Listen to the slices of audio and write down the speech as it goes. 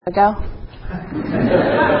Go.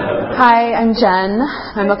 Hi, I'm Jen.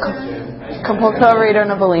 I'm a compulsive overeater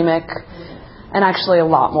and a bulimic, and actually a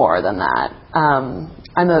lot more than that.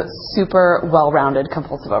 I'm a super well-rounded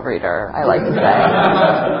compulsive overeater, I like to say.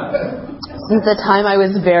 Since the time I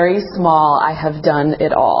was very small, I have done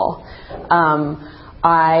it all.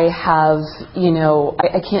 I have,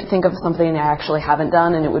 I can't think of something I actually haven't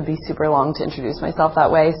done, and it would be super long to introduce myself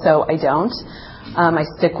that way, so I don't. I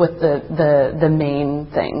stick with the main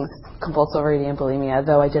things, compulsive overeating and bulimia,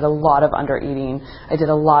 though I did a lot of undereating. I did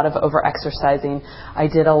a lot of over-exercising. I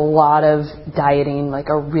did a lot of dieting, like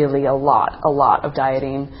a lot of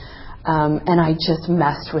dieting. And I just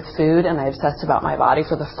messed with food, and I obsessed about my body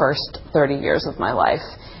for the first 30 years of my life.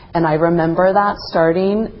 And I remember that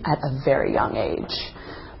starting at a very young age.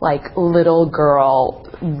 Like little girl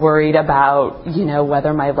worried about,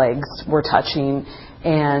 whether my legs were touching,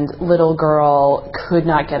 and little girl could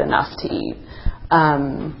not get enough to eat.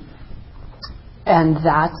 And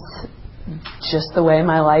that's just the way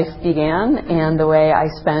my life began and the way I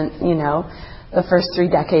spent, the first 3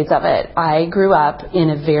 decades of it. I grew up in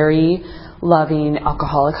a very loving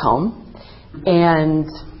alcoholic home, and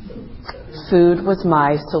food was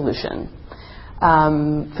my solution.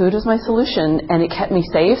 Food was my solution, and it kept me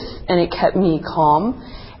safe, and it kept me calm,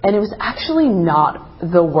 and it was actually not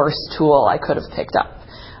the worst tool I could have picked up.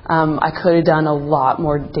 I could have done a lot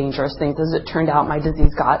more dangerous things. As it turned out, my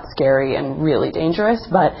disease got scary and really dangerous,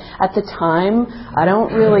 but at the time, I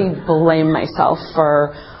don't really blame myself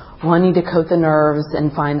for wanting to coat the nerves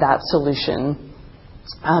and find that solution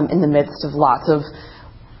in the midst of lots of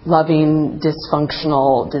loving,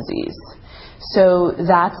 dysfunctional disease. So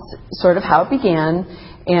that's sort of how it began,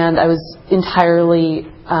 and I was entirely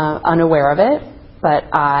unaware of it, but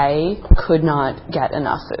I could not get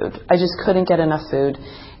enough food. I just couldn't get enough food.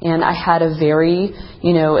 And I had a very,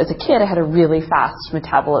 as a kid, I had a really fast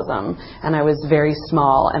metabolism, and I was very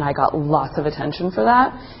small, and I got lots of attention for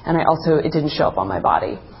that, and it didn't show up on my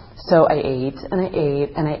body. So I ate, and I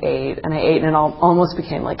ate, and I ate, and I ate, and it almost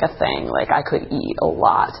became like a thing. Like I could eat a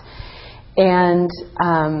lot. And,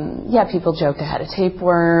 people joked I had a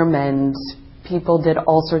tapeworm, and people did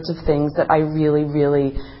all sorts of things that I really,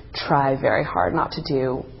 really try very hard not to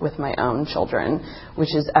do with my own children,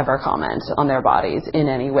 which is ever comment on their bodies in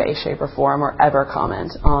any way, shape, or form, or ever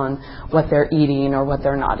comment on what they're eating or what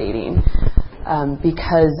they're not eating,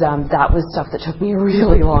 because that was stuff that took me a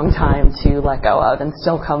really long time to let go of and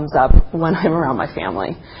still comes up when I'm around my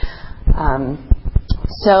family.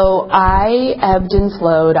 So I ebbed and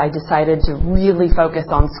flowed. I decided to really focus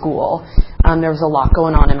on school. There was a lot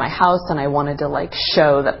going on in my house, and I wanted to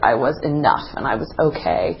show that I was enough and I was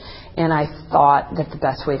okay. And I thought that the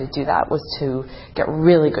best way to do that was to get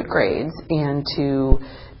really good grades and to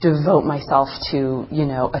devote myself to,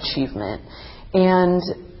 achievement. And,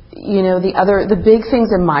 the big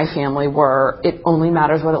things in my family were it only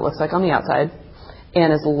matters what it looks like on the outside.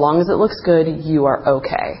 And as long as it looks good, you are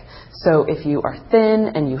okay. So if you are thin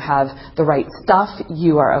and you have the right stuff,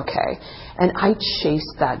 you are okay. And I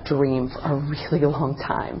chased that dream for a really long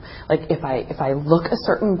time. Like if I look a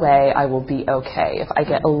certain way, I will be okay. If I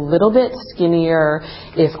get a little bit skinnier,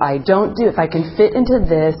 if I can fit into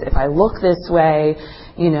this, if I look this way,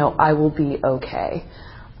 I will be okay.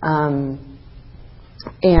 Don't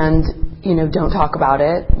talk about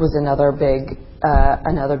it was another big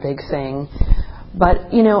thing.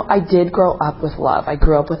 But, I did grow up with love. I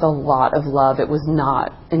grew up with a lot of love. It was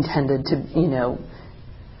not intended to,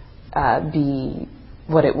 be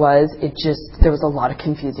what it was. There was a lot of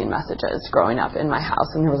confusing messages growing up in my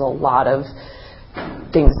house, and there was a lot of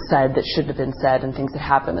things said that shouldn't have been said and things that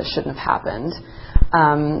happened that shouldn't have happened.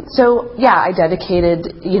 I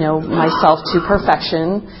dedicated, myself to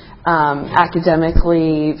perfection.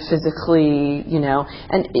 Academically, physically,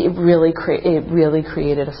 and it really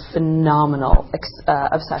created a phenomenal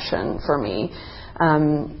obsession for me.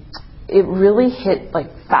 It really hit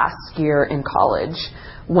fast gear in college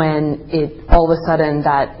when it all of a sudden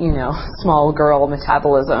that small girl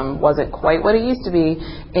metabolism wasn't quite what it used to be,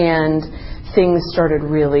 and things started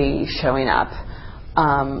really showing up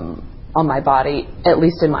on my body, at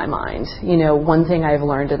least in my mind. One thing I've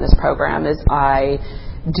learned in this program is I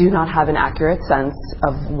do not have an accurate sense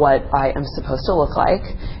of what I am supposed to look like,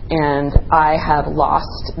 and I have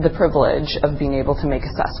lost the privilege of being able to make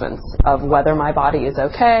assessments of whether my body is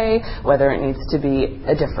okay, whether it needs to be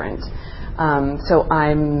different. So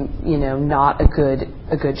I'm, not a good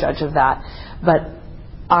judge of that. But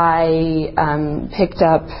I picked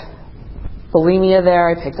up bulimia there.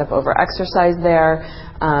 I picked up over-exercise there.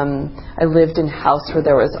 I lived in a house where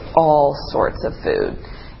there was all sorts of food.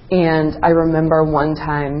 And I remember one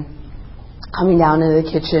time coming down into the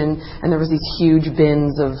kitchen, and there was these huge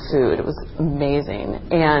bins of food. It was amazing.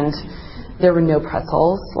 And there were no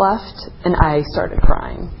pretzels left, and I started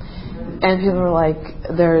crying. And people were like,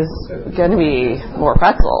 there's going to be more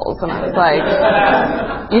pretzels. And I was like,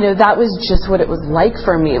 that was just what it was like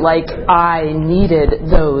for me. Like, I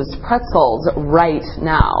needed those pretzels right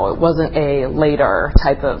now. It wasn't a later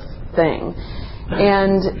type of thing.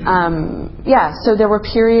 And, so there were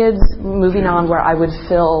periods moving on where I would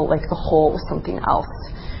fill, like, the hole with something else.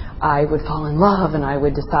 I would fall in love, and I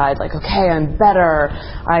would decide, like, okay, I'm better.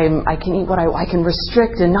 I can eat what I can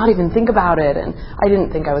restrict and not even think about it. And I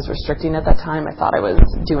didn't think I was restricting at that time. I thought I was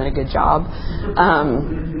doing a good job.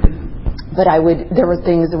 But there were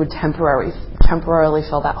things that would temporarily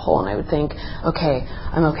fill that hole, and I would think, okay,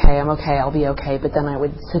 I'm okay, I'll be okay. But then I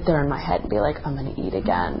would sit there in my head and be like, I'm going to eat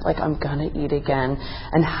again. Like, I'm going to eat again.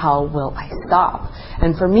 And how will I stop?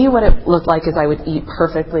 And for me, what it looked like is I would eat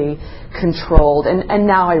perfectly controlled. And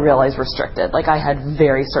now I realize restricted. Like, I had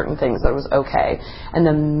very certain things that was okay. And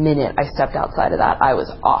the minute I stepped outside of that, I was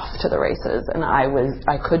off to the races. And I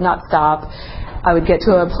could not stop. I would get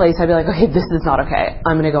to a place, I'd be like, okay, this is not okay.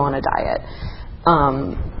 I'm going to go on a diet.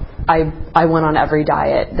 I went on every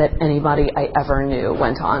diet that anybody I ever knew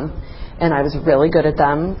went on. And I was really good at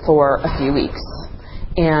them for a few weeks.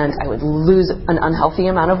 And I would lose an unhealthy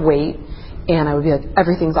amount of weight. And I would be like,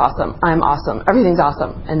 everything's awesome. I'm awesome. Everything's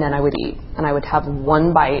awesome. And then I would eat. And I would have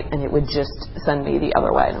one bite, and it would just send me the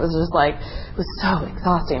other way. And it was just like, it was so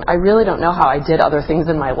exhausting. I really don't know how I did other things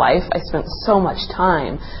in my life. I spent so much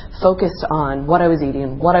time focused on what I was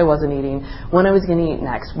eating, what I wasn't eating, when I was going to eat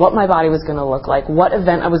next, what my body was going to look like, what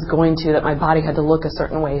event I was going to that my body had to look a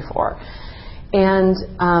certain way for. And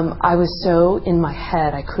I was so in my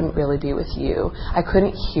head, I couldn't really be with you. I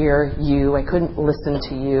couldn't hear you. I couldn't listen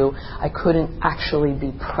to you. I couldn't actually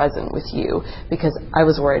be present with you because I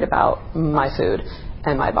was worried about my food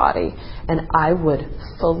and my body. And I would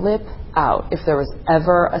flip out if there was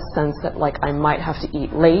ever a sense that, like, I might have to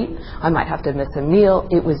eat late, I might have to miss a meal.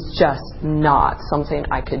 It was just not something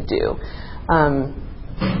I could do.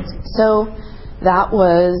 So that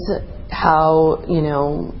was how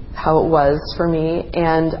it was for me.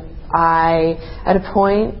 And at a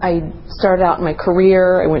point, I started out in my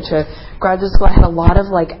career. I went to graduate school. I had a lot of,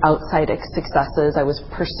 like, outside successes. I was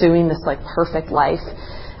pursuing this, like, perfect life.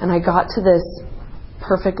 And I got to this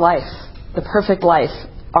perfect life, the perfect life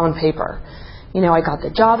on paper. I got the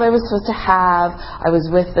job I was supposed to have. I was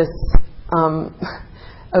with this,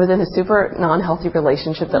 I was in a super non-healthy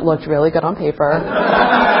relationship that looked really good on paper. And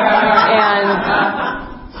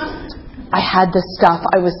I had the stuff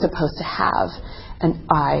I was supposed to have, and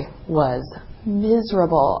I was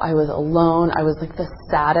miserable. I was alone. I was like the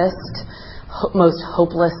saddest, most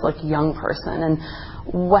hopeless, like, young person. And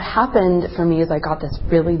what happened for me is I got this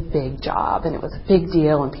really big job, and it was a big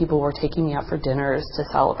deal, and people were taking me out for dinners to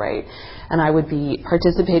celebrate. And I would be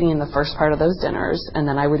participating in the first part of those dinners, and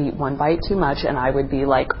then I would eat one bite too much, and I would be,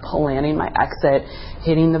 like, planning my exit,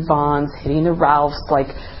 hitting the Vons, hitting the Ralphs,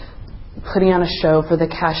 like, putting on a show for the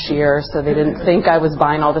cashier so they didn't think I was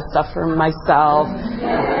buying all this stuff for myself.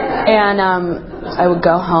 And I would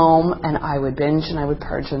go home, and I would binge, and I would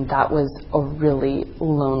purge, and that was a really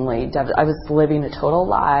lonely, I was living a total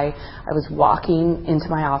lie. I was walking into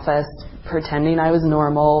my office, pretending I was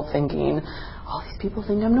normal, thinking, all these people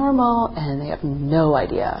think I'm normal, and they have no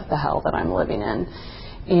idea the hell that I'm living in.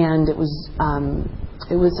 And it was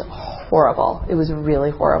horrible. It was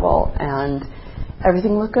really horrible, and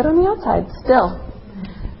everything looked good on the outside still.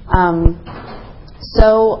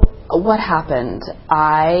 So what happened?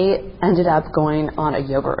 I ended up going on a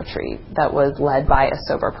yoga retreat that was led by a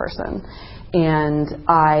sober person. And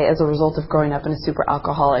I, as a result of growing up in a super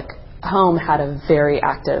alcoholic home, had a very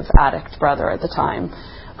active addict brother at the time.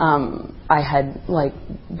 I had, like,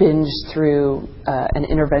 binged through an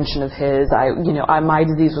intervention of his. My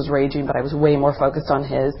disease was raging, but I was way more focused on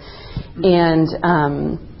his. And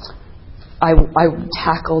I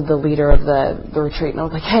tackled the leader of the retreat, and I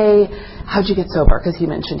was like, hey, how'd you get sober? Because he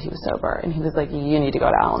mentioned he was sober. And he was like, you need to go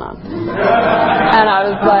to Al-Anon. And I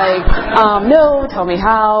was like, no, tell me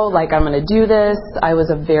how. Like, I'm going to do this. I was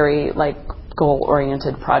a very, like,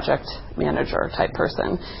 goal-oriented project manager type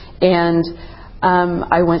person. And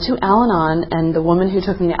I went to Al-Anon, and the woman who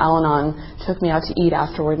took me to Al-Anon took me out to eat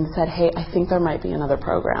afterward and said, hey, I think there might be another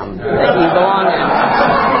program that you belong in.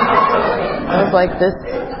 I was like, this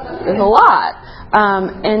is a lot.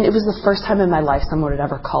 And it was the first time in my life someone had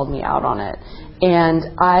ever called me out on it.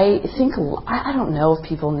 And I think, I don't know if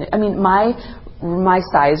people knew. I mean, my my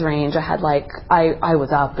size range, I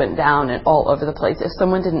was up and down and all over the place. If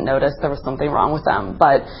someone didn't notice, there was something wrong with them.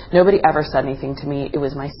 But nobody ever said anything to me. It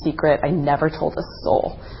was my secret. I never told a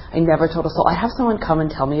soul. I'd have someone come and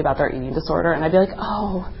tell me about their eating disorder, and I'd be like,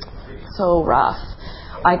 oh, so rough.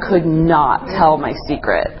 I could not tell my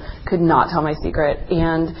secret.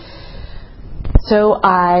 And so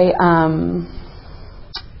I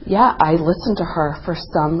listened to her for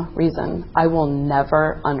some reason. I will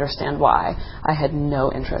never understand why. I had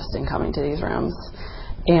no interest in coming to these rooms.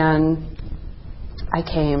 And I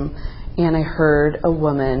came and I heard a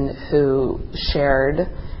woman who shared,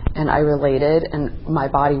 and I related, and my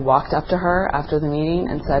body walked up to her after the meeting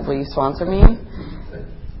and said, will you sponsor me?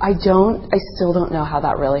 I still don't know how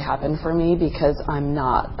that really happened for me, because I don't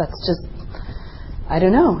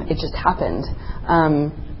know. It just happened.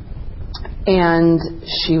 And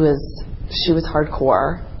she was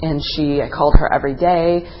hardcore, and I called her every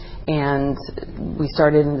day, and we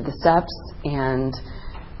started into the steps, and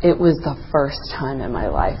it was the first time in my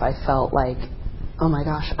life I felt like, oh my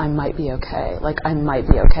gosh, I might be okay.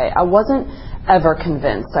 I wasn't ever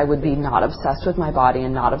convinced I would be not obsessed with my body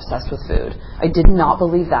and not obsessed with food. I did not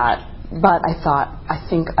believe that, but I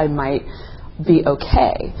think I might be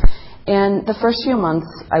okay. And the first few months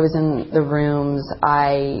I was in the rooms,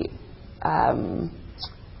 I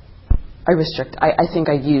restrict. I think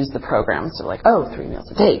I used the programs to 3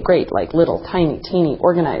 meals a day, great, little, tiny, teeny,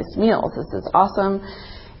 organized meals. This is awesome.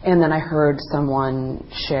 And then I heard someone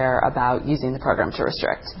share about using the program to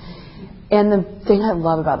restrict. And the thing I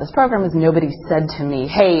love about this program is nobody said to me,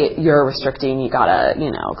 hey, you're restricting, you gotta,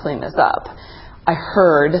 clean this up. I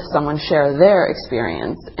heard someone share their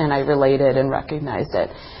experience, and I related and recognized it.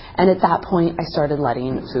 And at that point, I started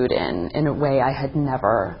letting food in a way I had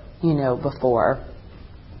never, before.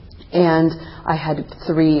 And I had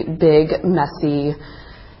 3 big, messy,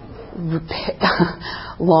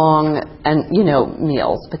 long and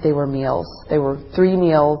meals, but they were meals. They were 3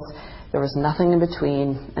 meals. There was nothing in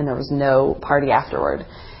between, and there was no party afterward.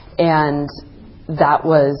 And that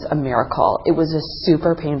was a miracle. It was a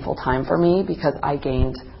super painful time for me because I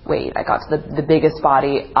gained weight. I got to the biggest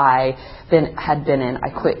body I had been in. I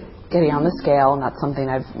quit getting on the scale, and that's something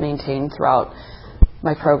I've maintained throughout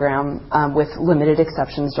my program, with limited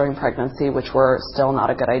exceptions during pregnancy, which were still not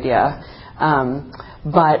a good idea.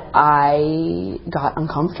 But I got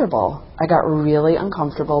uncomfortable. I got really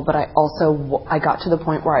uncomfortable, but I got to the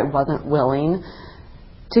point where I wasn't willing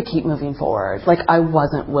to keep moving forward. I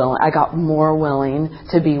wasn't willing. I got more willing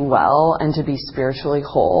to be well and to be spiritually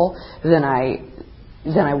whole than I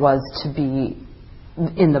was to be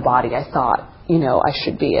in the body I thought, I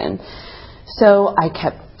should be in. So I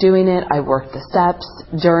kept doing it. I worked the steps.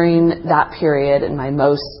 During that period, in my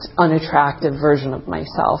most unattractive version of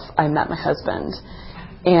myself, I met my husband.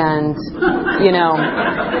 And,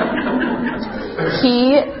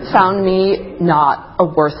 he found me not a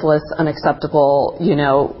worthless, unacceptable,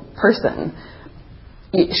 person.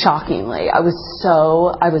 Shockingly.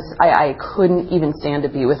 I couldn't even stand to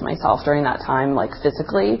be with myself during that time,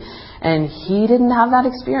 physically. And he didn't have that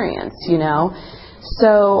experience,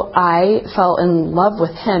 So I fell in love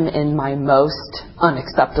with him in my most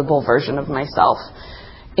unacceptable version of myself.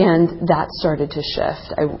 And that started to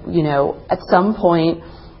shift. At some point,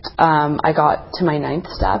 I got to my 9th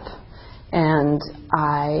step, and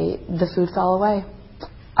the food fell away.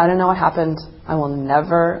 I don't know what happened. I will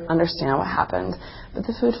never understand what happened, but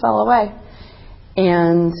the food fell away.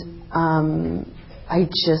 And I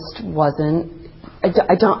just wasn't.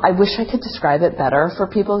 I wish I could describe it better for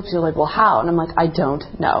people who feel well, how? And I'm I don't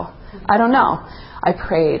know. I don't know. I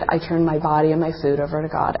prayed. I turned my body and my food over to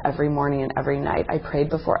God every morning and every night. I prayed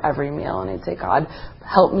before every meal, and I'd say, God,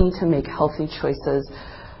 help me to make healthy choices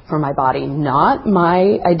for my body, not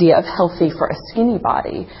my idea of healthy for a skinny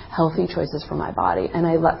body, healthy choices for my body. And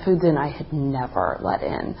I let foods in I had never let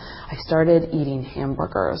in. I started eating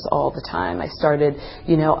hamburgers all the time. I started,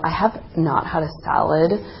 I have not had a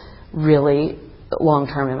salad really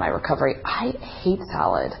long-term in my recovery. I hate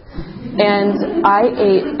salad. And I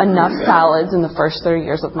ate enough salads in the first 30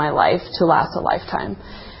 years of my life to last a lifetime.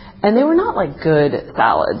 And they were not good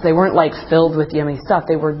salads. They weren't filled with yummy stuff.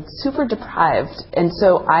 They were super deprived. And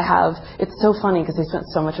so it's so funny because I spent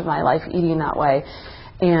so much of my life eating that way.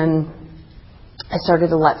 And I started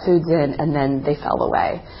to let foods in, and then they fell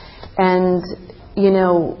away. And,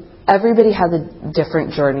 everybody has a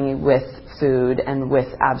different journey with food and with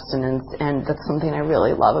abstinence, and that's something I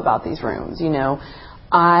really love about these rooms.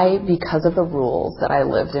 Because of the rules that I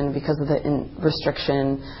lived in, because of the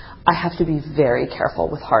restriction, I have to be very careful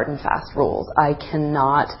with hard and fast rules. I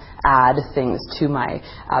cannot add things to my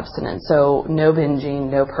abstinence. So no binging,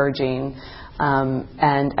 no purging.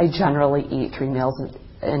 And I generally eat 3 meals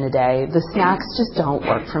in a day. The snacks just don't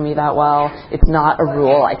work for me that well. It's not a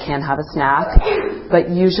rule. I can have a snack, but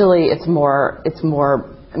usually it's more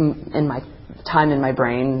in my time in my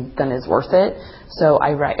brain than is worth it. So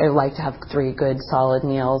I like to have 3 good solid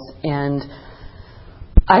meals, and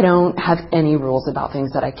I don't have any rules about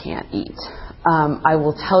things that I can't eat. I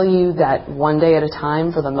will tell you that one day at a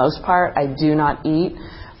time, for the most part, I do not eat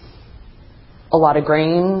a lot of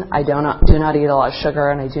grain. I do not eat a lot of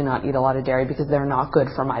sugar, and I do not eat a lot of dairy because they're not good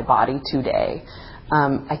for my body today.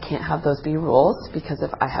 I can't have those be rules, because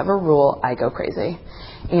if I have a rule, I go crazy.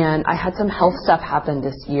 And I had some health stuff happen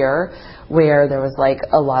this year where there was like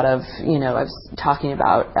a lot of, I was talking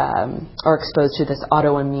about or exposed to this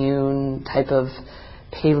autoimmune type of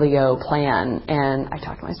paleo plan, and I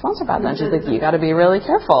talked to my sponsor about that, and she's like, you got to be really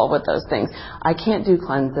careful with those things. I can't do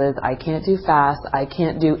cleanses, I can't do fasts, I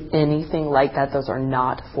can't do anything like that. Those are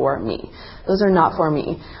not for me. Those are not for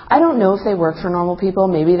me. I don't know if they work for normal people.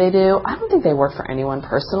 Maybe they do. I don't think they work for anyone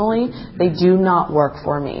personally. They do not work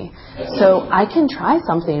for me. So I can try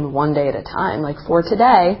something one day at a time. Like for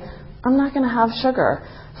today, I'm not going to have sugar.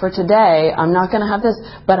 For today, I'm not going to have this,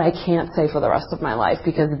 but I can't say for the rest of my life,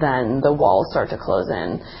 because then the walls start to close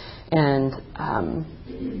in, and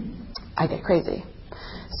I get crazy.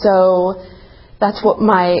 So that's what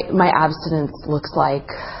my abstinence looks like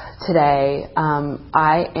today.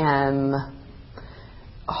 I am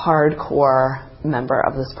a hardcore member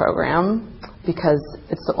of this program because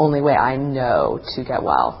it's the only way I know to get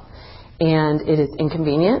well. And it is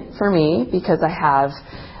inconvenient for me because I have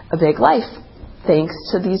a big life. Thanks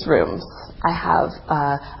to these rooms, I have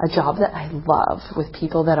a job that I love with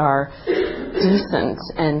people that are decent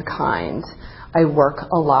and kind. I work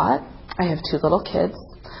a lot. I have 2 little kids.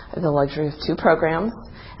 I have the luxury of 2 programs,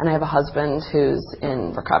 and I have a husband who's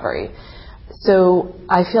in recovery. So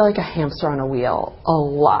I feel like a hamster on a wheel a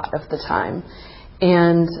lot of the time.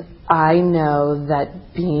 And I know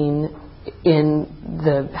that being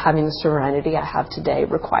having the serenity I have today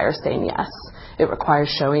requires saying yes. It requires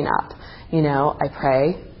showing up. I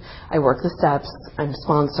pray, I work the steps, I'm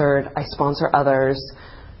sponsored, I sponsor others,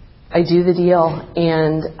 I do the deal,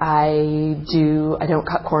 and I don't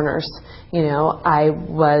cut corners. I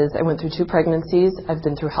went through 2 pregnancies, I've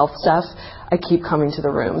been through health stuff, I keep coming to the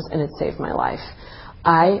rooms, and it saved my life.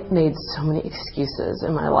 I made so many excuses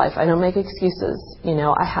in my life. I don't make excuses. There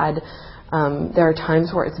are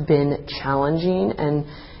times where it's been challenging, and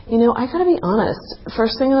I gotta be honest.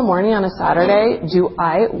 First thing in the morning on a Saturday, do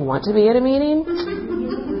I want to be at a meeting?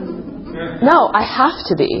 No, I have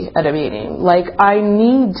to be at a meeting. Like, I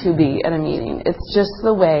need to be at a meeting. It's just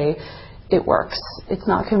the way it works. It's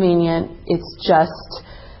not convenient. It's just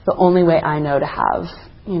the only way I know to have,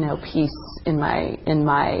 peace in my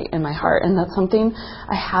heart. And that's something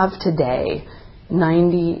I have today,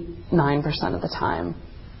 99% of the time.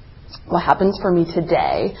 What happens for me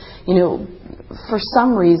today, for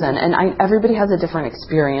some reason, and everybody has a different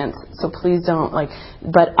experience, so please don't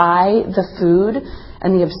but the food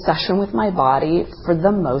and the obsession with my body, for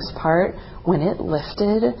the most part, when it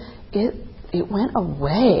lifted, it went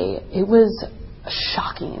away. It was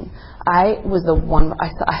shocking. I was the one,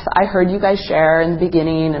 I heard you guys share in the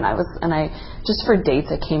beginning, and I just for dates,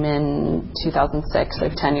 I came in 2006, I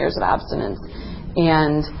have 10 years of abstinence,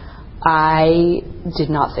 and I did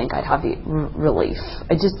not think I'd have the relief.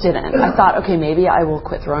 I just didn't. I thought, okay, maybe I will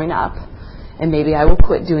quit throwing up, and maybe I will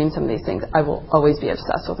quit doing some of these things. I will always be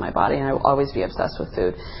obsessed with my body, and I will always be obsessed with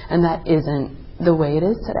food. And that isn't the way it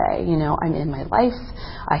is today. I'm in my life.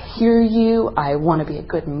 I hear you. I want to be a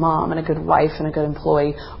good mom and a good wife and a good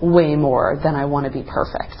employee way more than I want to be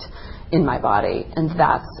perfect in my body. And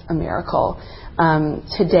that's a miracle.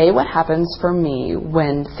 Today, what happens for me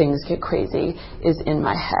when things get crazy is in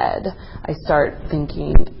my head. I start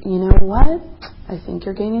thinking, you know what? I think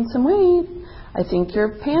you're gaining some weight. I think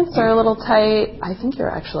your pants are a little tight. I think you're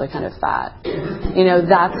actually kind of fat.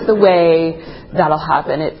 That's the way that'll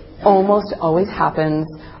happen. It almost always happens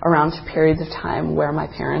around periods of time where my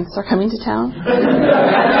parents are coming to town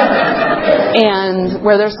and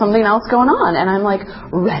where there's something else going on, and I'm like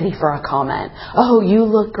ready for a comment. Oh, you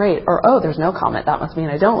look great. Or, oh, there's no comment. That must mean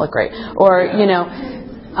I don't look great. Or,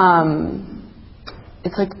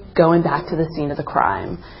 it's like going back to the scene of the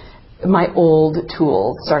crime. My old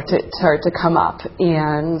tools start to come up,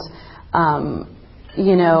 and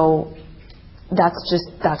that's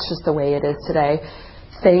just the way it is today.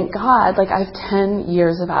 Thank God, I have 10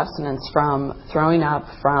 years of abstinence from throwing up,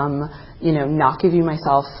 from, not giving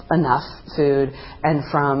myself enough food, and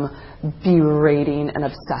from berating and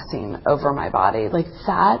obsessing over my body.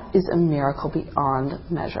 That is a miracle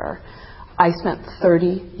beyond measure. I spent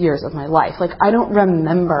 30 years of my life. Like, I don't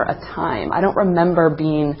remember a time. I don't remember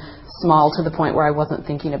being small to the point where I wasn't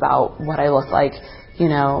thinking about what I looked like, you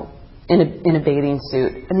know, in a bathing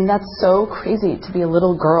suit. I mean, that's so crazy to be a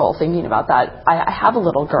little girl thinking about that. I have a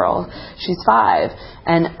little girl. She's 5.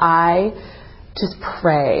 And I just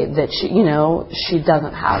pray that she, you know, she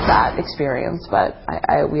doesn't have that experience. But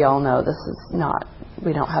we all know this is not,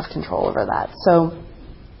 we don't have control over that. So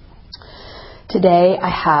today I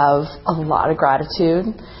have a lot of gratitude,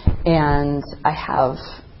 and I have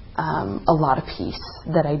a lot of peace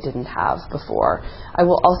that I didn't have before. I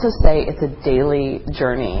will also say it's a daily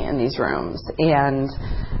journey in these rooms. And,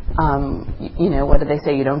 you know, what do they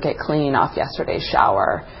say? You don't get clean off yesterday's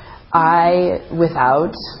shower.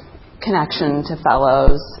 Without connection to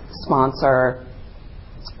fellows, sponsor,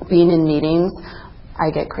 being in meetings,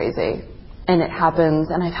 I get crazy. And it happens,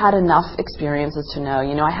 and I've had enough experiences to know,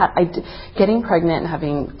 you know, getting pregnant and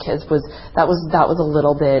having kids was a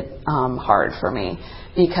little bit hard for me,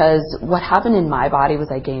 because what happened in my body was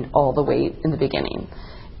I gained all the weight in the beginning,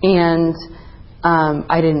 and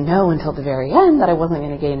I didn't know until the very end that I wasn't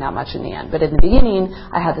going to gain that much in the end. But in the beginning,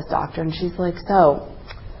 I had this doctor, and she's like, "So,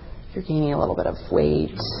 you're gaining a little bit of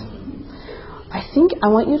weight. I think I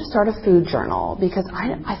want you to start a food journal, because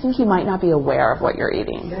I think you might not be aware of what you're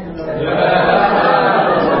eating."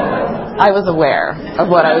 I was aware of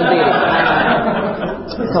what I was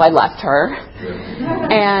eating. So I left her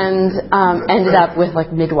and ended up with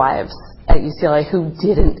like midwives at UCLA who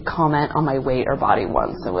didn't comment on my weight or body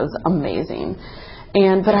once. It was amazing.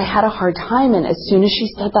 But I had a hard time, and as soon as she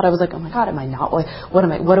said that, I was like, oh my God, am I not? What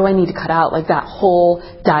do I need to cut out? Like that whole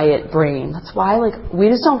diet brain. That's why, like, we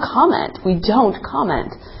just don't comment. We don't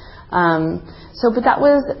comment. But that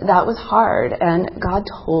was hard, and God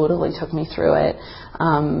totally took me through it.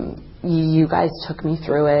 You guys took me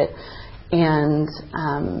through it, and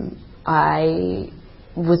I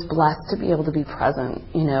was blessed to be able to be present,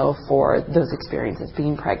 you know, for those experiences,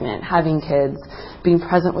 being pregnant, having kids, being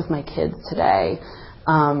present with my kids today.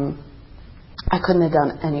 I couldn't have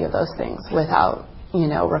done any of those things without, you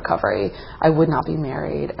know, recovery. I would not be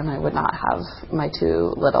married, and I would not have my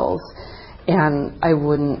 2 littles, and I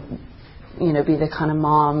wouldn't, you know, be the kind of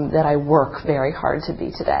mom that I work very hard to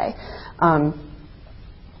be today.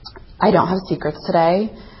 I don't have secrets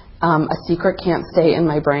today. A secret can't stay in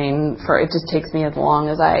my brain it just takes me as long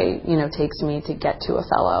as takes me to get to a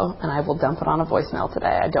fellow, and I will dump it on a voicemail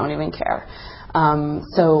today. I don't even care.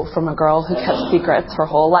 So from a girl who kept secrets her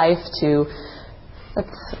whole life to,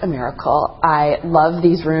 that's a miracle. I love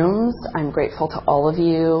these rooms. I'm grateful to all of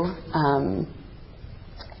you.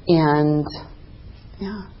 And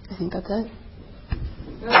yeah, I think that's it.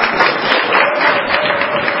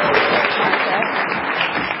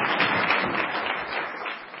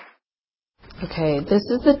 Okay, this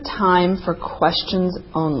is the time for questions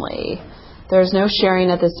only. There is no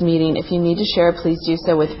sharing at this meeting. If you need to share, please do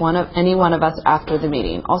so with any one of us after the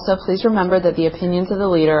meeting. Also, please remember that the opinions of the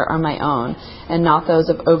leader are my own and not those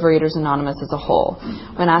of Overeaters Anonymous as a whole.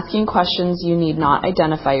 When asking questions, you need not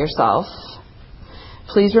identify yourself.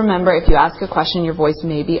 Please remember, if you ask a question, your voice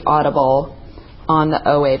may be audible on the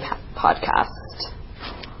OA podcast.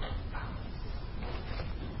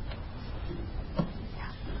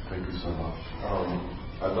 Thank you so much.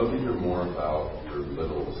 I'd love to hear more about your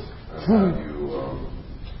littles and how you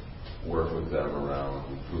work with them around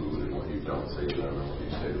food and what you don't say to them and what you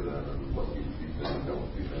say to them and what you feed them and don't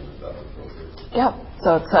feed them, if that's appropriate. Yep.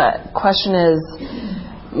 So the question is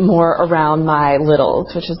more around my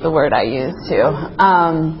littles, which is the word I use too.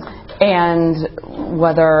 And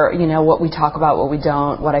whether, you know, what we talk about, what we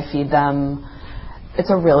don't, what I feed them. It's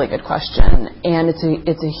a really good question, and it's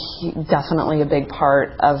definitely a big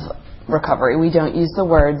part of recovery. We don't use the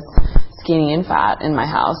words skinny and fat in my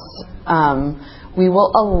house. I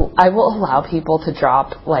will allow people to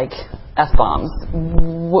drop like F-bombs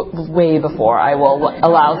way before I will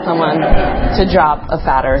allow someone to drop a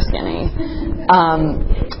fat or a skinny.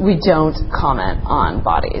 We don't comment on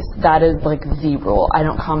bodies. That is like the rule. I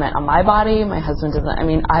don't comment on my body. My husband doesn't. I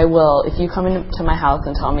mean, I will, if you come into my house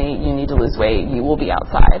and tell me you need to lose weight, you will be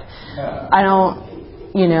outside. I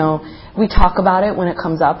don't, you know, we talk about it when it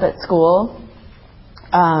comes up at school.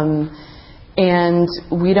 And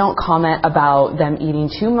we don't comment about them eating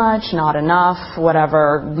too much, not enough,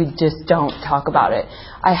 whatever. We just don't talk about it.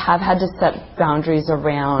 I have had to set boundaries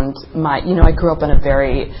around I grew up in a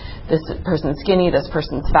this person's skinny, this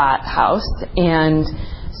person's fat house. And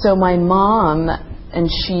so my mom, and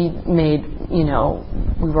she made,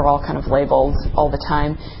 we were all kind of labeled all the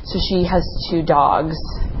time. So she has 2 dogs,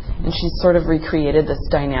 and she's sort of recreated this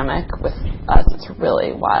dynamic with us. It's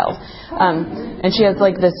really wild. And she has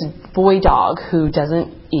like this boy dog who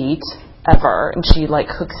doesn't eat ever, and she like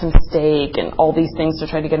cooks him steak and all these things to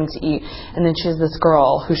try to get him to eat. And then she has this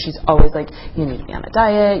girl who she's always like, you need to be on a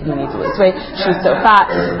diet, you need to lose weight, she's so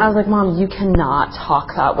fat. I was like, Mom, you cannot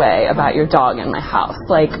talk that way about your dog in my house.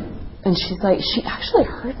 Like, and she's like, she actually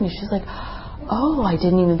heard me. She's like, oh, I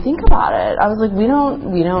didn't even think about it. I was like, we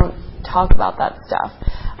don't talk about that stuff.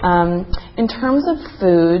 In terms of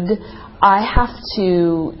food, I have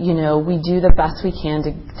to, we do the best we can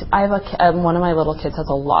I have one of my little kids has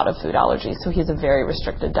a lot of food allergies, so he has a very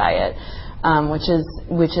restricted diet, which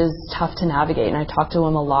is tough to navigate. And I talk to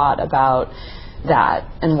him a lot about that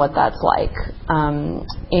and what that's like.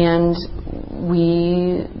 And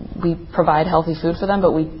we provide healthy food for them,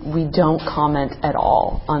 but we don't comment at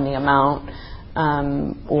all on the amount,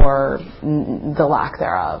 or the lack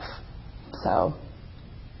thereof. So.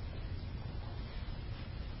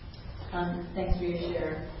 Thanks for your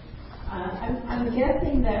share. I'm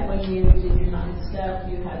guessing that when you did your 9th step,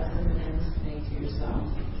 you had some amends to make to yourself.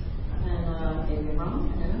 And maybe I'm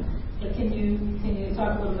wrong, but can you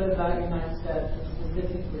talk a little bit about your 9th step, and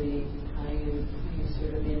specifically how you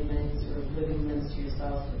sort of made amends or living amends to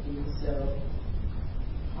yourself for being so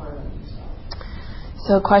hard on yourself?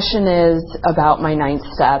 So the question is about my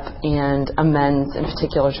 9th step and amends in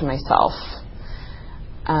particular to myself.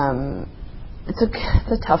 It's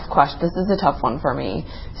a tough question. This is a tough one for me.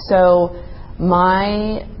 So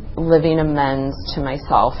my living amends to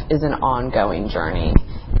myself is an ongoing journey.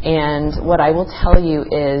 And what I will tell you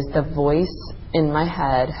is the voice in my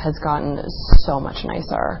head has gotten so much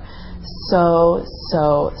nicer. So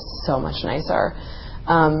much nicer.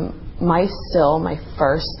 My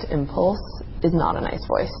first impulse is not a nice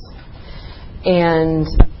voice. And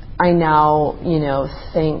I now,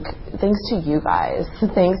 thanks to you guys,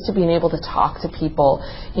 thanks to being able to talk to people,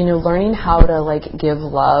 learning how to give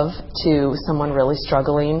love to someone really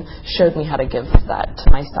struggling showed me how to give that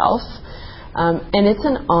to myself. And it's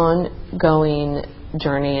an ongoing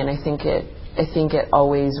journey, and I think it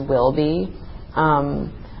always will be.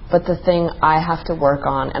 But the thing I have to work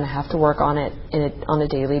on, and I have to work on it on a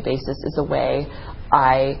daily basis, is the way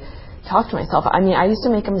I talk to myself. I mean, I used to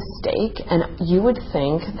make a mistake, and you would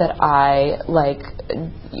think that I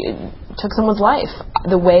took someone's life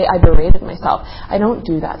the way I berated myself. I don't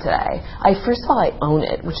do that today. First of all, I own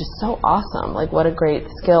it, which is so awesome. What a great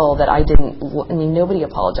skill that nobody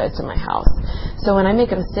apologized in my house. So when I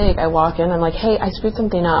make a mistake, I walk in, I'm like, hey, I screwed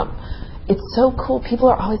something up. It's so cool. People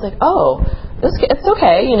are always like, oh, it's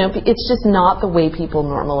okay. It's just not the way people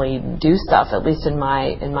normally do stuff, at least in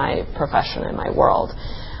my profession, in my world.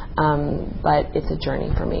 But it's a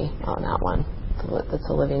journey for me on that one. It's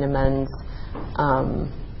a living amends,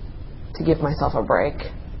 to give myself a break.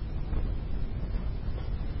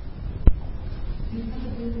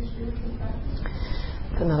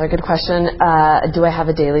 That's another good question. Do I have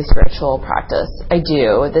a daily spiritual practice? I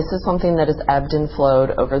do. This is something that has ebbed and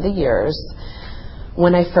flowed over the years.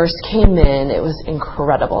 When I first came in, it was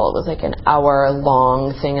incredible. It was like an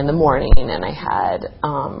hour-long thing in the morning, and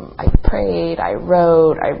I prayed, I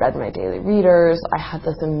wrote, I read my daily readers. I had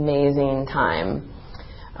this amazing time.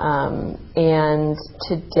 And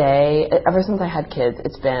today, ever since I had kids,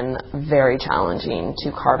 it's been very challenging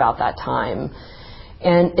to carve out that time.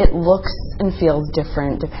 And it looks and feels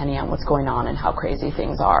different depending on what's going on and how crazy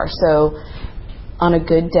things are. So on a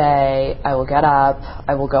good day, I will get up,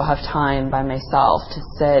 I will go have time by myself to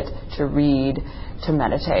sit, to read, to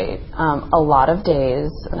meditate. A lot of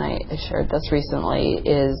days, and I shared this recently,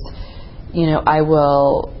 is, I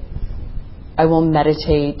will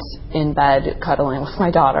meditate in bed cuddling with my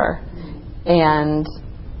daughter. And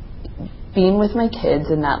being with my kids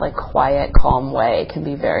in that quiet, calm way can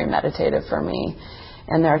be very meditative for me.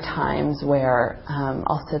 And there are times where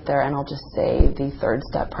I'll sit there and I'll just say the 3rd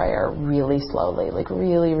step prayer really slowly,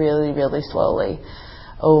 really, really, really slowly,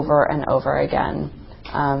 over and over again.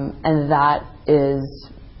 And that is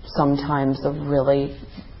sometimes a really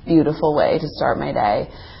beautiful way to start my day.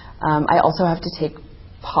 I also have to take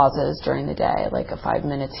pauses during the day, 5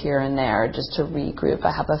 minutes here and there, just to regroup.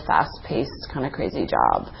 I have a fast-paced, kind of crazy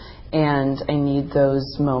job, and I need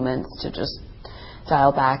those moments to just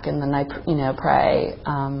dial back. And then I pray.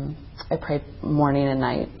 I pray morning and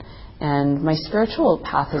night. And my spiritual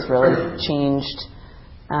path has really changed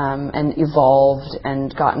and evolved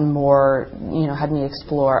and gotten more, had me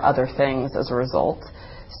explore other things as a result.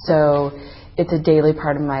 So it's a daily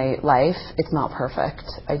part of my life. It's not perfect.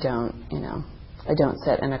 I don't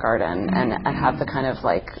sit in a garden and have the kind of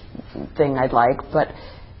thing I'd like, but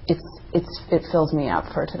it fills me up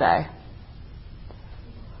for today.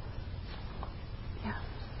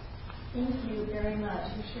 Thank you very much.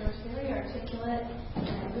 Your share was very articulate,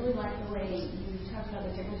 and I really like the way you talked about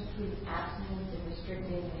the difference between abstinence and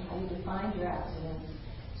restricting and how you define your abstinence.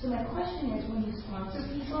 So my question is, when you sponsor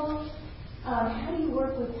people, how do you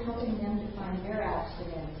work with helping them define their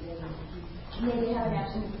abstinence? And maybe have an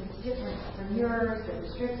abstinence that's different from yours, that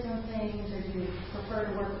restricts some things, or do you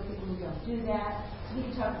prefer to work with people who don't do that? So you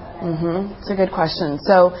can talk about that. It's a good question.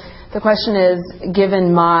 So the question is,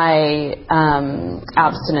 given my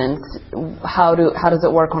abstinence, how does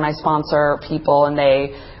it work when I sponsor people and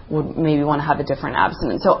they would maybe want to have a different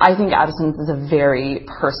abstinence? So I think abstinence is a very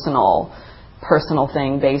personal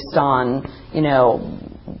thing based on,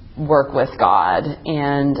 work with God.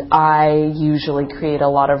 And I usually create a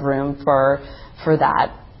lot of room for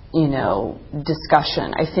that,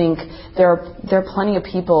 discussion. I think there are plenty of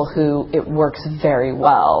people who it works very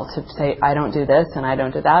well to say, I don't do this and I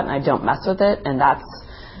don't do that and I don't mess with it. And that's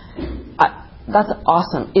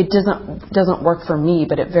awesome. It doesn't work for me,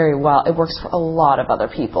 but it works for a lot of other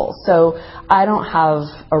people. So I don't have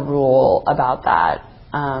a rule about that.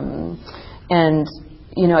 And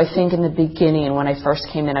I think in the beginning when I first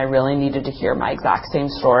came in, I really needed to hear my exact same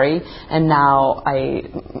story. And now I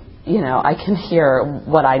can hear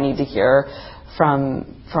what I need to hear from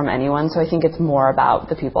anyone. So I think it's more about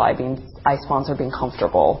the people I sponsor being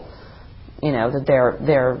comfortable, that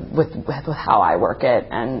they're with how I work it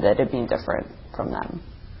and that it being different from them.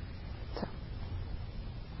 So,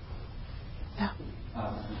 yeah.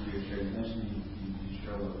 You mentioned you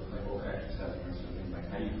struggle with over-exercising or something.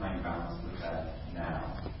 How do you find balance with that now?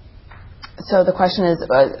 So the question is,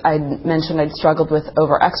 I mentioned I'd struggled with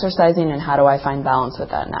over-exercising, and how do I find balance with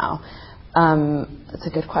that now? That's a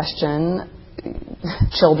good question.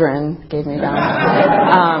 Children gave me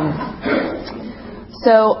balance.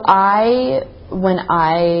 So when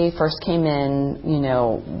I first came in,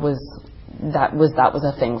 that was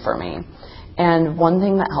a thing for me. And one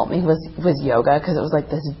thing that helped me was yoga, because it was like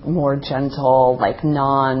this more gentle,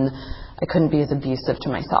 I couldn't be as abusive to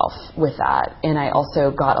myself with that. And I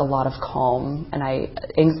also got a lot of calm.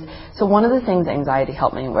 So one of the things anxiety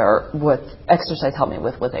helped me with exercise helped me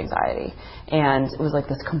with was anxiety. And it was like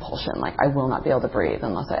this compulsion, I will not be able to breathe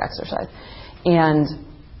unless I exercise. And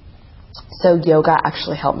so yoga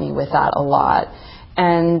actually helped me with that a lot.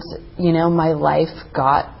 And, my life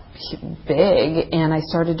got big and I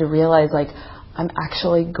started to realize I'm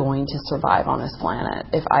actually going to survive on this planet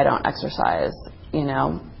if I don't exercise,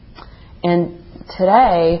 And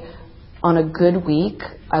today, on a good week,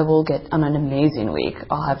 on an amazing week,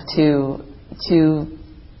 I'll have two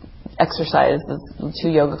exercises, 2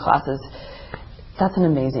 yoga classes. That's an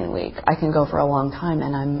amazing week. I can go for a long time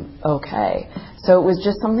and I'm okay. So it was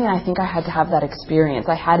just something I think I had to have that experience.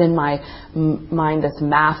 I had in my mind this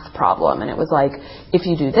math problem, and it was if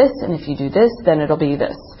you do this and if you do this, then it'll be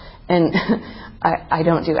this. And I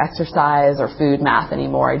don't do exercise or food math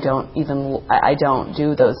anymore. I don't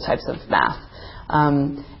do those types of math.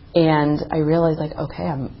 And I realized okay,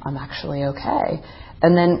 I'm actually okay.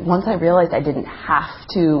 And then once I realized I didn't have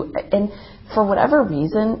to, and for whatever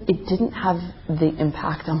reason, it didn't have the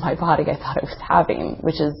impact on my body I thought it was having,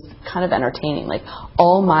 which is kind of entertaining.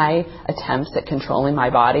 All my attempts at controlling my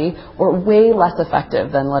body were way less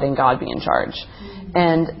effective than letting God be in charge.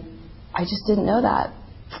 And I just didn't know that.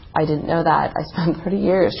 I didn't know that. I spent 30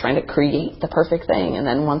 years trying to create the perfect thing. And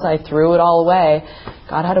then once I threw it all away,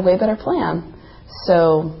 God had a way better plan.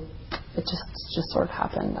 So it just sort of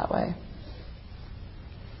happened that way.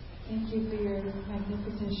 Thank you for your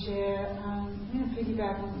magnificent share. I'm going to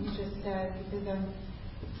piggyback on what you just said, because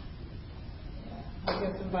I've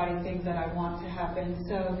got some body things that I want to happen.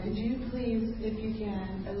 So could you please, if you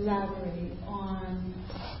can, elaborate on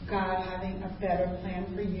God having a better plan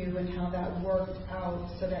for you and how that worked out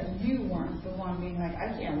so that you weren't the one being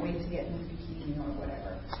I can't wait to get in the bikini or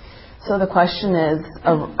whatever. So the question is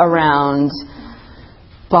around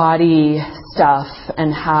body stuff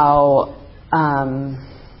and how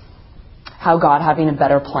God having a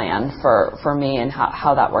better plan for me and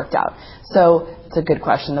how that worked out. So it's a good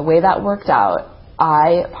question. The way that worked out,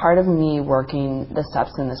 part of me working the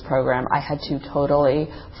steps in this program, I had to totally,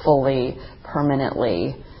 fully,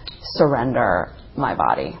 permanently surrender my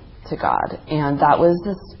body to God. And that was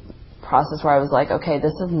this process where I was okay,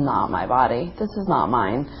 this is not my body. This is not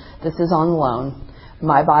mine. This is on loan.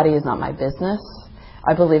 My body is not my business.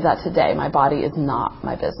 I believe that today. My body is not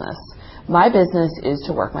my business. My business is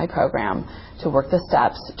to work my program, to work the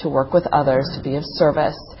steps, to work with others, to be of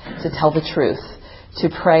service, to tell the truth, to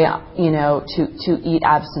pray, to eat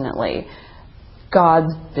abstinently.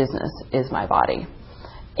 God's business is my body.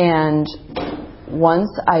 And once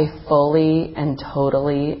I fully and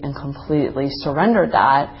totally and completely surrendered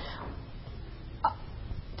that,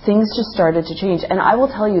 things just started to change. And I will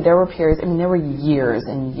tell you, there were periods, there were years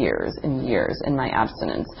and years and years in my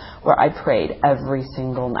abstinence where I prayed every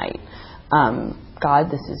single night.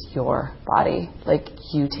 God, this is your body. Like,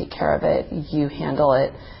 you take care of it. You handle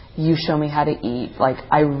it. You show me how to eat. Like,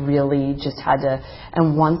 I really just had to,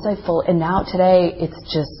 and once I and now today,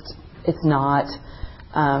 it's not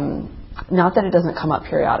that it doesn't come up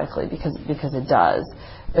periodically, because it does,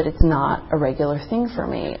 but it's not a regular thing for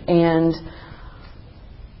me. And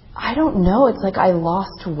I don't know, it's like I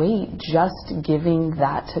lost weight just giving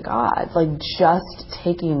that to God, like just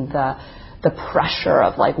taking the pressure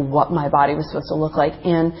of like what my body was supposed to look like.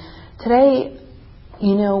 And today,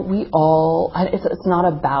 it's not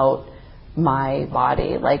about my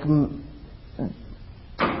body. Like,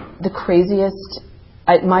 the craziest,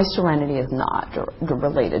 my serenity is not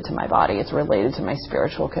related to my body. It's related to my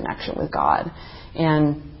spiritual connection with God.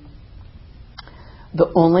 And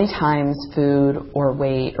the only times food or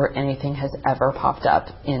weight or anything has ever popped up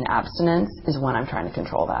in abstinence is when I'm trying to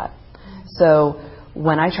control that. So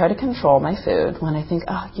when I try to control my food, when I think,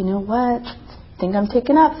 oh, you know what, think I'm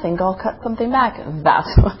taking up, think I'll cut something back,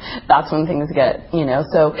 that's when things get,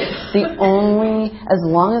 So as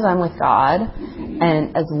long as I'm with God,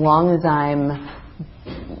 and as long as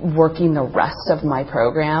I'm working the rest of my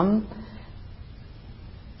program,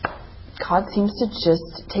 God seems to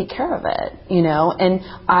just take care of it, and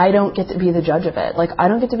I don't get to be the judge of it. Like, I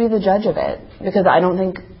don't get to be the judge of it because I don't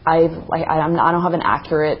think I don't have an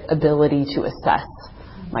accurate ability to assess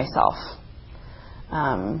myself.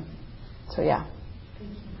 So yeah.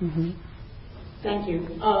 Mm-hmm. Thank you.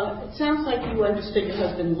 It sounds like you understood your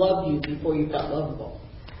husband loved you before you felt lovable.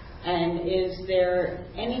 And is there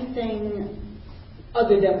anything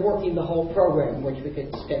other than working the whole program, which we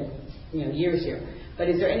could spend years here, but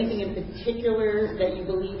is there anything in particular that you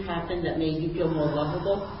believe happened that made you feel more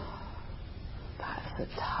lovable? That's a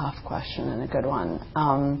tough question and a good one.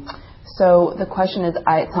 So the question is,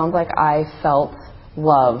 it sounds like I felt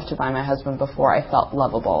loved by my husband before I felt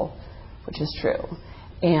lovable, which is true.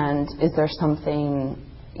 And is there something,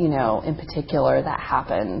 in particular that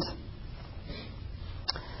happened?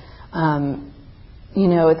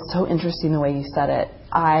 It's so interesting the way you said it.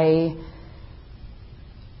 I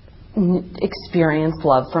experienced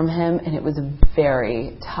love from him, and it was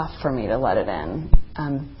very tough for me to let it in.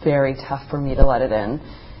 Very tough for me to let it in.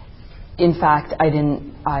 In fact, there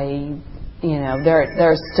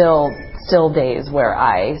are still days where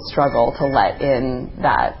I struggle to let in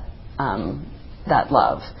that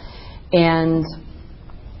love. And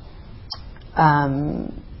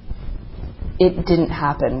it didn't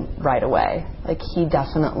happen right away. Like, he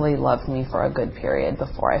definitely loved me for a good period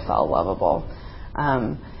before I felt lovable.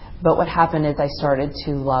 But what happened is I started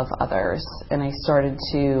to love others, and I started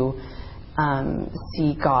to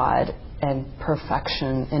see God and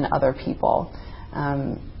perfection in other people.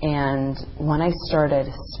 And when I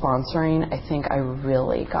started sponsoring, I think I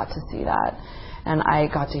really got to see that. And I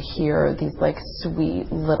got to hear these like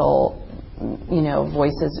sweet little,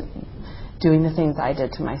 voices doing the things I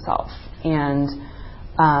did to myself. And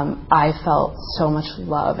I felt so much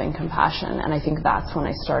love and compassion. And I think that's when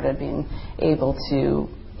I started being able to,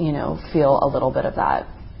 feel a little bit of that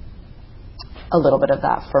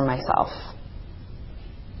for myself.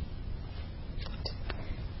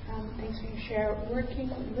 Thanks for your share. Living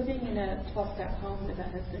in a 12-step home with a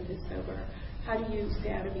husband who's sober, how do you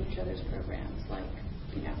stay out of each other's programs? Like,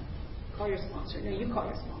 call your sponsor. No, you call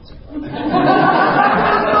your sponsor.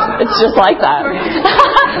 It's just like that.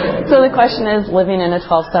 So the question is, living in a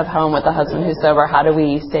 12-step home with a husband who's sober, how do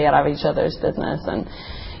we stay out of each other's business? And,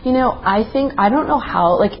 I don't know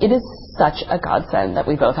how, it is such a godsend that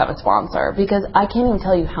we both have a sponsor, because I can't even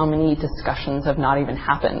tell you how many discussions have not even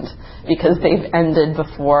happened because they've ended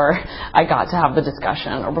before I got to have the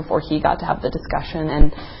discussion or before he got to have the discussion.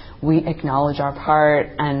 And we acknowledge our part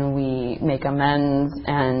and we make amends.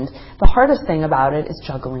 And the hardest thing about it is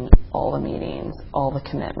juggling all the meetings, all the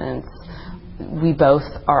commitments. We both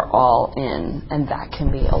are all in, and that can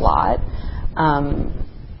be a lot.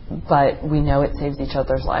 But we know it saves each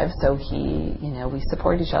other's lives, so we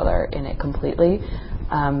support each other in it completely.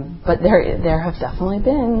 But there have definitely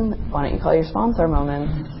been, why don't you call your sponsor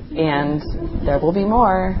moments, and there will be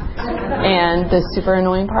more. And the super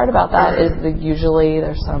annoying part about that is that usually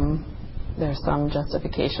there's some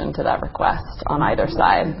justification to that request on either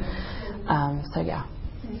side. So yeah.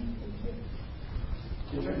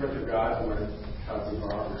 Can you talk about your God and how it's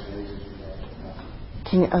evolved or changed?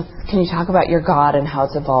 Can you talk about your God and how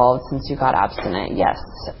it's evolved since you got abstinent? Yes.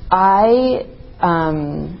 I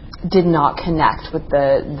did not connect with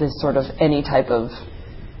the sort of any type of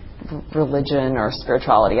religion or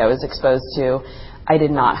spirituality I was exposed to. I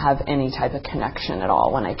did not have any type of connection at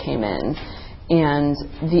all when I came in. And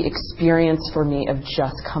the experience for me of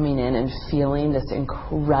just coming in and feeling this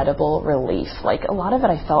incredible relief, like a lot of it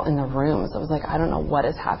I felt in the rooms. I was like, I don't know what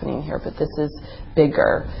is happening here, but this is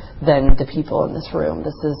bigger than the people in this room.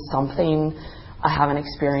 This is something I haven't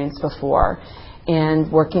experienced before. And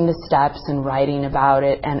working the steps and writing about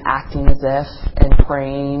it and acting as if and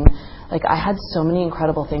praying. Like, I had so many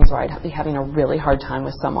incredible things where I'd be having a really hard time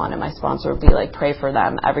with someone, and my sponsor would be like, pray for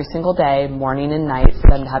them every single day, morning and night, for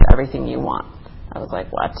them to have everything you want. I was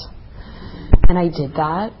like, what? And I did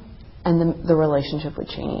that, and the relationship would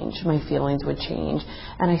change. My feelings would change.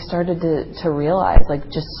 And I started to realize, like,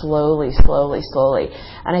 just slowly.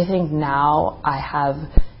 And I think now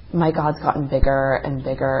my God's gotten bigger and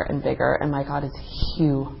bigger and bigger, and my God is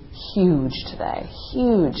huge today.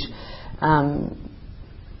 Huge.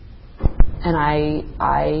 And I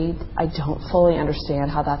don't fully understand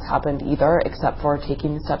how that's happened either, except for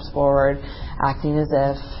taking the steps forward, acting as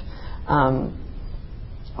if,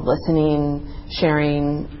 listening,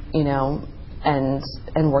 sharing, and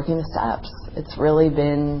working the steps. It's really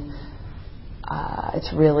been a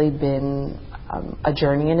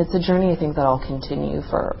journey, and it's a journey I think that I'll continue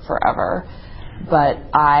for forever. But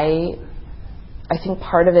I think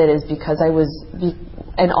part of it is because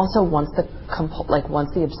and also once the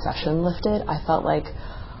obsession lifted, I felt like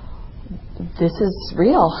this is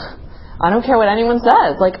real. I don't care what anyone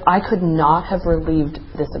says. Like, I could not have relieved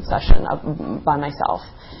this obsession by myself.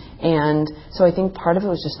 And so I think part of it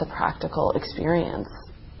was just the practical experience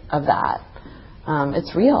of that.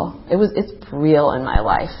 It's real. It's real in my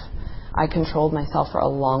life. I controlled myself for a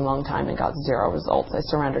long time and got zero results. I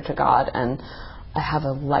surrendered to God, and I have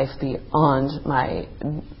a life beyond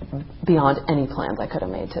any plans I could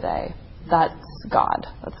have made today. That's God.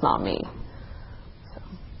 That's not me. So,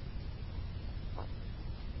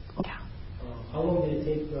 yeah. How long did it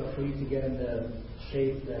take for you to get in the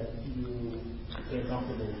shape that you became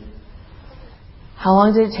comfortable with? How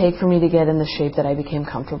long did it take for me to get in the shape that I became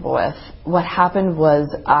comfortable with? What happened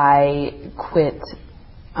was I quit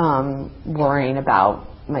worrying about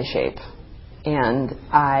my shape. And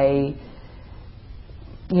I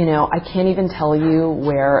can't even tell you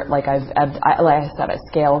where, like I said, a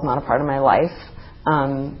scale is not a part of my life.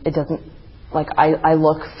 It doesn't, I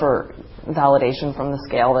look for validation from the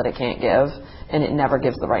scale that it can't give, and it never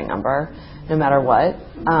gives the right number, no matter what.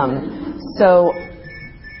 So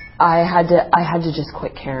I had to just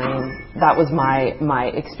quit caring. That was my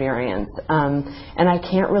experience. And I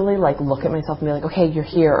can't really look at myself and be like, okay, you're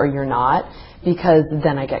here or you're not, because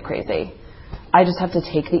then I get crazy. I just have to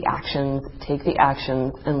take the actions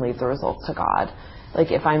and leave the results to God. Like,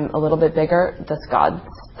 if I'm a little bit bigger, that's God's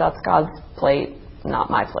plate, not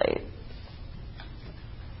my plate.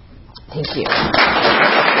 Thank you.